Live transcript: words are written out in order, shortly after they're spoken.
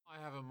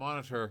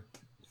monitor.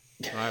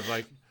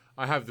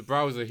 I have the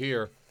browser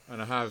here,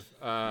 and I have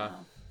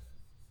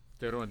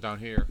the other one down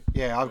here.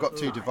 Yeah, I've got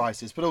two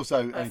devices, but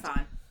also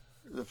Fine.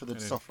 for the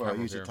software I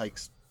use, it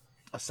takes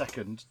a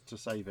second to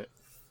save it.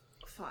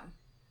 Fine.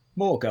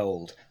 More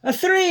gold.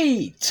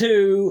 3,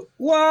 2,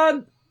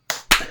 1.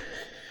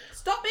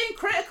 Stop being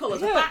critical of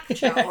the back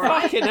chat, all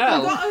right? Fucking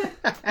hell.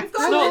 We've got It's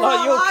not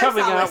like you're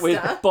coming out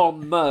with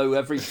Bon Mo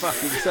every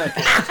fucking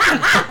second.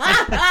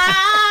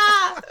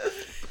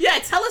 Yeah,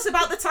 tell us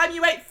about the time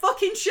you ate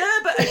fucking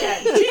sherbet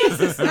again.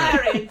 Jesus,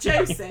 Mary and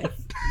Joseph.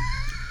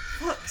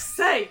 Fuck's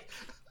sake.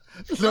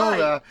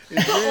 Laura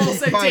is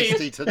really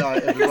feisty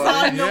tonight, everyone.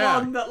 Because I'm the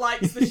one that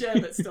likes the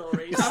sherbet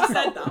stories. I've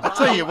said that. I'll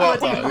tell you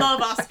what, I though.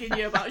 love asking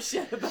you about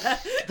sherbet.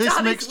 This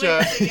Dan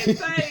mixture... is wincing in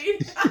pain.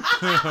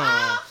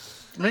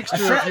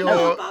 Mixture of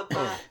your...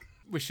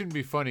 We shouldn't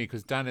be funny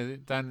because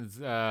Dan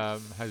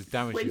has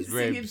damaged his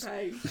Wincing in ribs.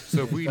 pain.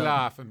 So if we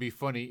laugh and be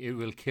funny, it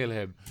will kill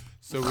him.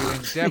 So we'll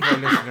endeavour,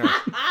 listener,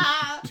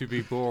 to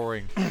be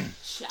boring.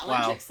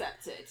 Challenge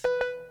accepted.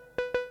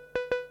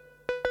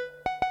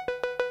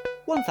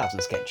 1,000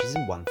 sketches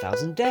in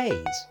 1,000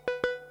 days.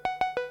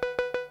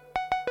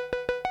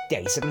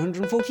 Day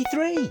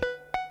 743.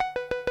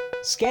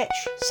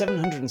 Sketch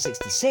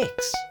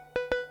 766.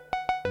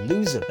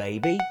 Loser,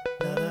 baby.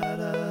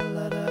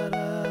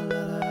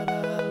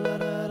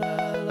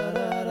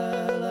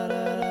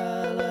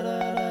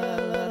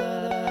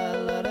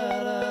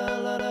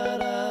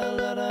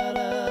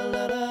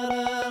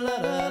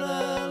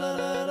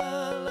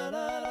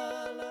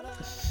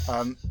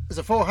 There's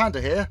a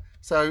four-hander here,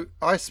 so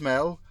I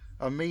smell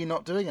of me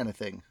not doing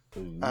anything.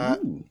 I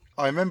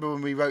remember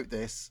when we wrote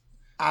this,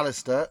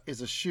 Alistair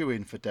is a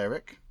shoo-in for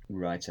Derek.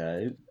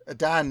 Righto.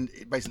 Dan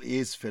basically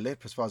is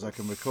Philip, as far as I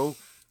can recall.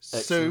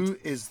 Excellent. Sue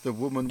is the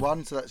woman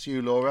one, so that's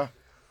you, Laura.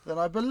 Then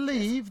I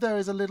believe there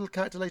is a little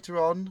character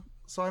later on,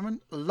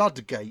 Simon,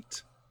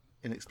 Ludgate,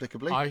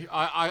 inexplicably.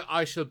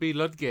 I shall be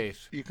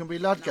Ludgate. You can be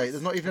Ludgate.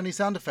 There's not even any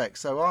sound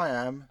effects, so I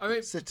am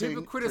sitting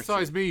people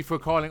criticise me for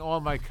calling all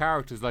my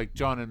characters like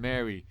John and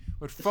Mary,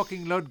 but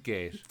fucking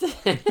Ludgate.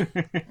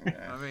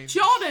 I mean,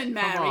 John and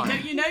Mary, on.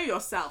 don't you know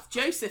yourself?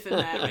 Joseph and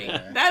Mary,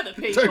 they're the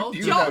people. Don't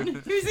you John, know?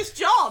 who's this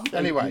John?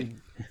 Anyway,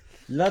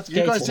 Ludgate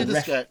you guys did or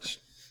the sketch.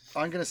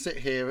 I'm going to sit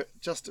here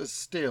just as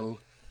still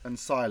and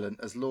silent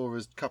as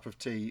Laura's cup of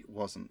tea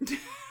wasn't.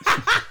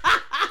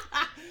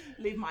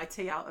 Leave my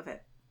tea out of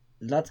it.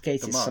 Ludgate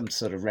The is mug. some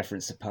sort of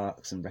reference to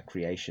Parks and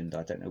Recreation.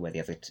 I don't know where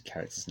the other two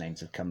characters' names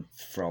have come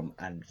from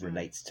and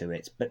relates to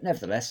it. But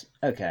nevertheless,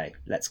 okay,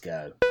 let's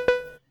go.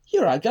 You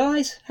alright,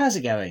 guys? How's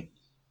it going?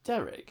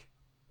 Derek,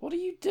 what are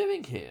you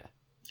doing here?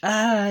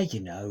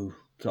 You know,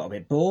 got a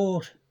bit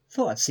bored.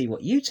 Thought I'd see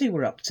what you two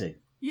were up to.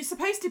 You're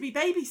supposed to be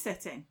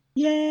babysitting.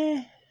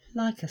 Yeah,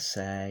 like I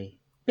say,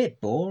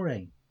 bit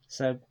boring.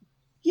 So,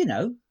 you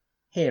know,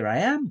 here I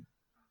am.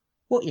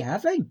 What you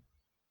having?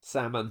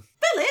 Salmon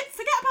Philip,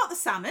 forget about the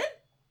salmon.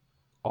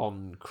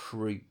 en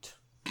croûte.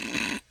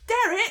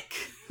 Derek,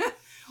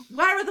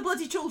 where are the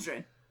bloody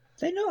children?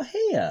 They're not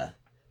here.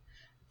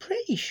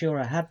 Pretty sure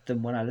I had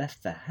them when I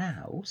left the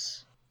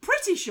house.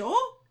 Pretty sure.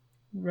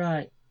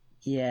 Right,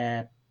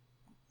 yeah,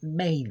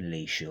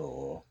 mainly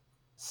sure.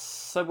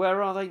 So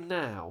where are they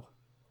now?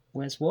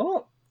 Where's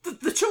what?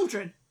 The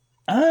children.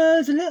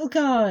 Oh, the little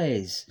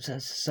guys.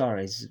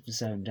 Sorry,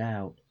 zoned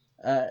out.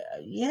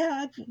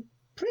 Yeah, I'm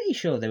pretty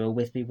sure they were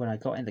with me when I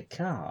got in the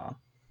car.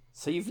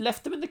 So you've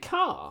left them in the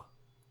car?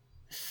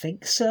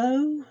 Think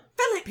so?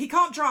 Philip, he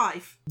can't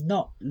drive.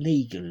 Not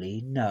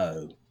legally,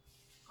 no.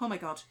 Oh my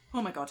god.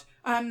 Oh my god.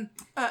 And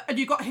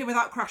you got here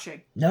without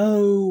crashing?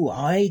 No,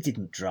 I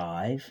didn't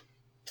drive.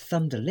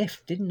 Thumbed a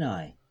lift, didn't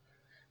I?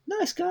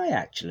 Nice guy,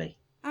 actually.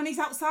 And he's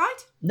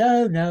outside?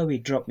 No, he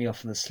dropped me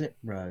off on the slip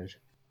road.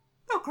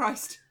 Oh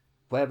Christ.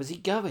 Where was he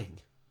going?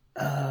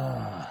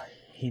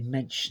 He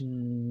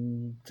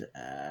mentioned...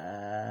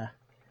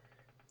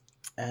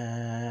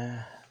 it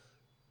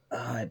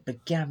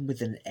began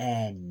with an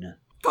N.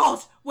 God,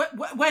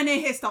 where near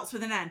here starts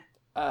with an N?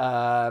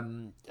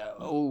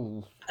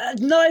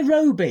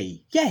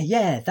 Nairobi!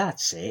 Yeah,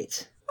 that's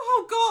it.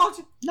 Oh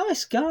God.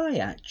 Nice guy,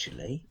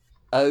 actually.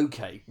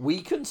 Okay,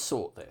 we can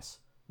sort this.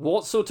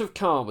 What sort of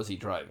car was he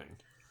driving?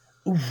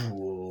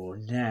 Ooh,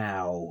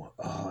 now...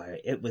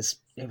 it was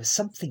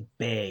something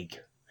big.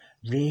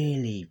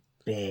 Really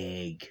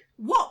big.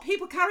 What,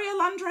 people carry a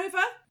Land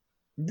Rover?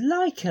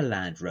 Like a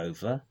Land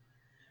Rover.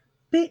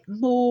 Bit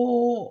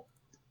more...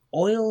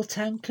 oil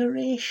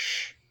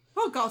tanker-ish.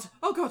 Oh God,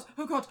 oh God,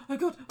 oh God, oh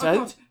God, oh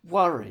Don't God.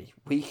 worry,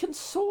 we can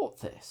sort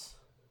this.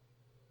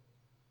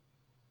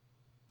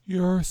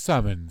 your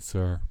salmon,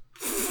 sir.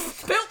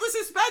 Built the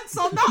suspense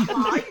on that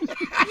line.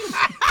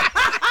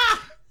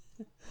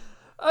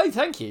 Oh,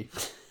 thank you.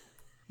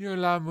 Your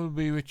lamb will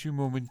be with you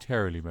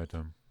momentarily,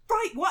 madam.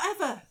 Right,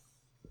 whatever.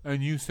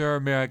 And you,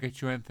 sir, may I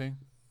get you anything?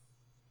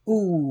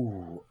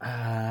 Ooh,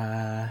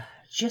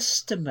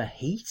 just a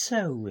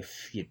mojito,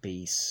 if you'd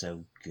be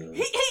so good.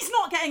 He's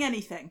not getting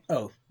anything.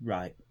 Oh,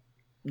 right.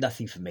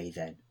 Nothing for me,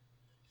 then.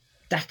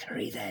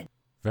 Daiquiri, then.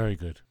 Very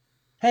good.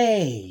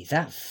 Hey,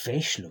 that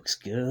fish looks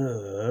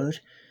good.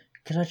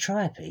 Can I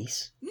try a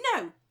piece?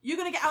 No, you're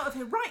going to get out of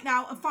here right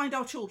now and find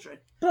our children.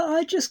 But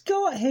I just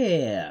got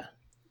here.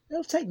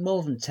 It'll take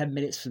more than 10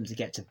 minutes for them to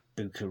get to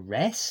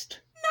Bucharest.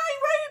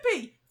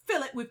 Nairobi!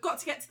 Philip, we've got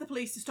to get to the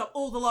police to stop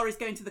all the lorries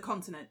going to the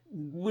continent.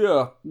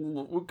 Yeah,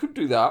 we could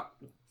do that.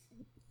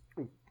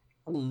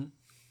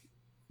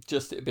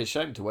 Just it'd be a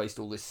shame to waste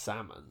all this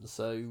salmon,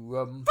 so,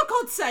 For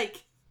God's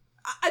sake!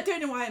 I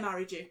don't know why I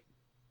married you.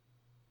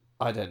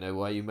 I don't know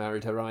why you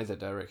married her either,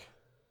 Derek.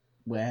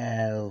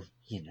 Well,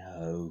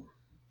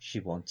 she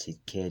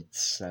wanted kids,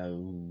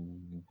 so...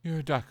 You're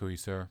a daiquiri,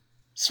 sir.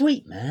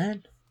 Sweet,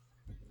 man.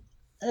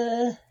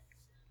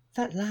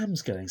 That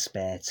lamb's going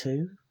spare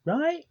too,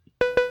 right?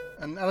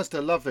 And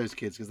Alistair loved those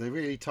kids because they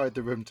really tied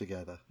the room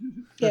together.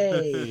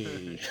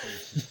 Yay!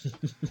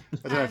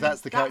 I don't know if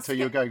that's the character That's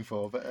you're going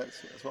for, but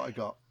that's what I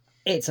got.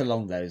 It's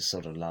along those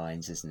sort of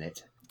lines, isn't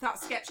it? That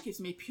sketch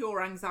gives me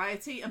pure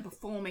anxiety, and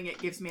performing it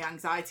gives me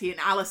anxiety, and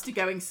Alistair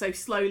going so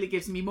slowly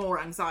gives me more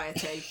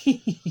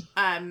anxiety.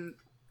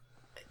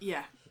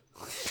 Yeah.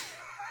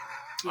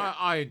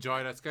 I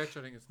enjoy that sketch.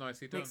 I think it's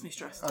nicely done. Makes me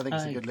stressed. I think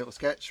it's a good little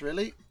sketch,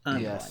 really.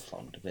 I'm Yes. quite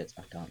fond of it,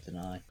 I can't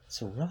deny.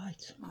 It's all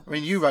right. I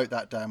mean, you wrote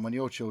that down when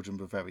your children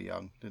were very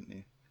young, didn't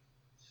you?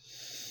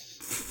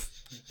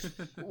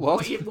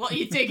 What? What are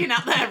you digging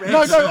at there, Rich?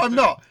 No, I'm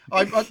not.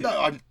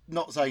 I'm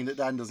not saying that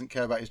Dan doesn't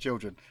care about his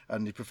children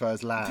and he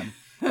prefers lamb.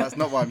 That's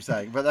not what I'm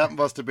saying. But that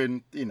must have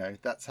been,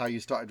 that's how you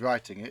started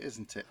writing it,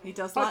 isn't it? He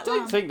does I like don't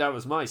that. think that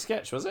was my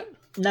sketch, was it?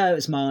 No,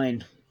 it's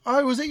mine.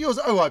 Oh, was it yours?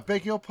 Oh, I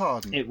beg your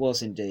pardon. It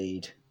was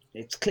indeed.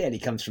 It clearly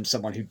comes from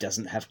someone who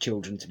doesn't have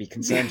children to be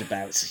concerned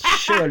about.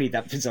 Surely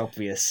that was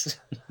obvious.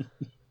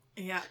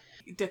 Yeah.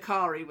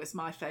 Dakari was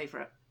my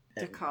favourite.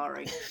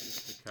 Dakari.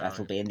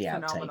 That'll be in the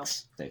Phenomenal.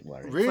 outtakes. Don't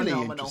worry. Really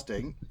Phenomenal.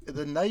 interesting.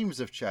 The names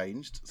have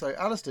changed. So,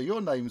 Alistair,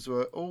 your names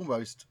were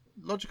almost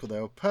logical. They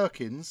were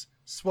Perkins,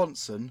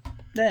 Swanson,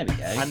 There we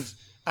go.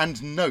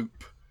 and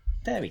Nope.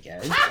 There we go.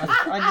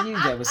 I knew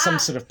there was some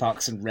sort of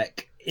Parks and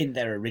Rec in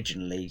there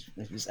originally.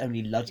 It was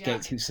only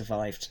Ludgate who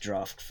survived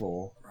draft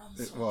 4.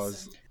 It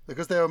was.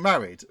 Because they were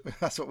married.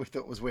 That's what we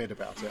thought was weird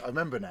about it. I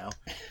remember now.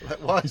 Like,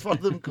 why is one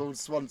of them called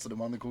Swanson and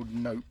one of them called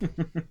Nope?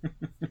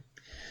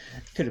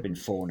 Could have been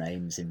 4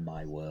 names in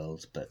my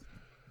world, but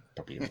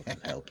probably wouldn't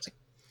have helped.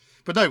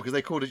 But no, because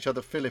they called each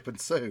other Philip and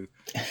Sue.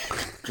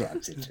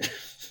 Granted.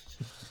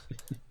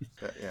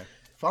 But yeah,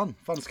 fun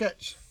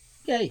sketch.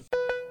 Yay.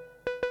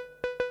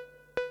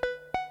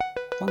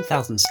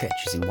 1000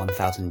 Sketches in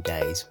 1000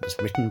 Days was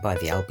written by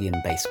the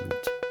Albion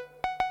Basement.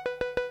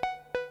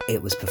 It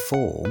was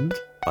performed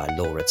by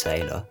Laura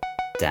Taylor,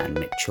 Dan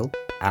Mitchell,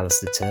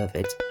 Alistair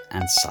Turvitt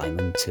and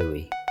Simon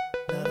Toohey.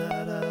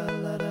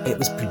 It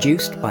was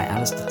produced by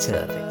Alistair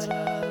Turvitt.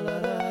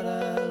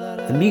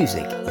 The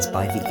music is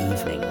by The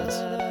Evenings.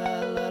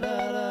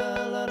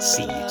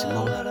 See you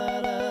tomorrow.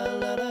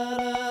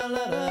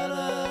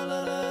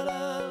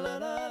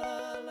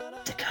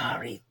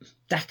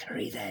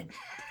 Daiquiri then.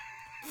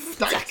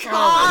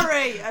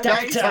 Dakari!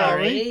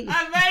 Daiquiri.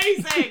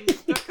 Amazing!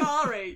 Dakari!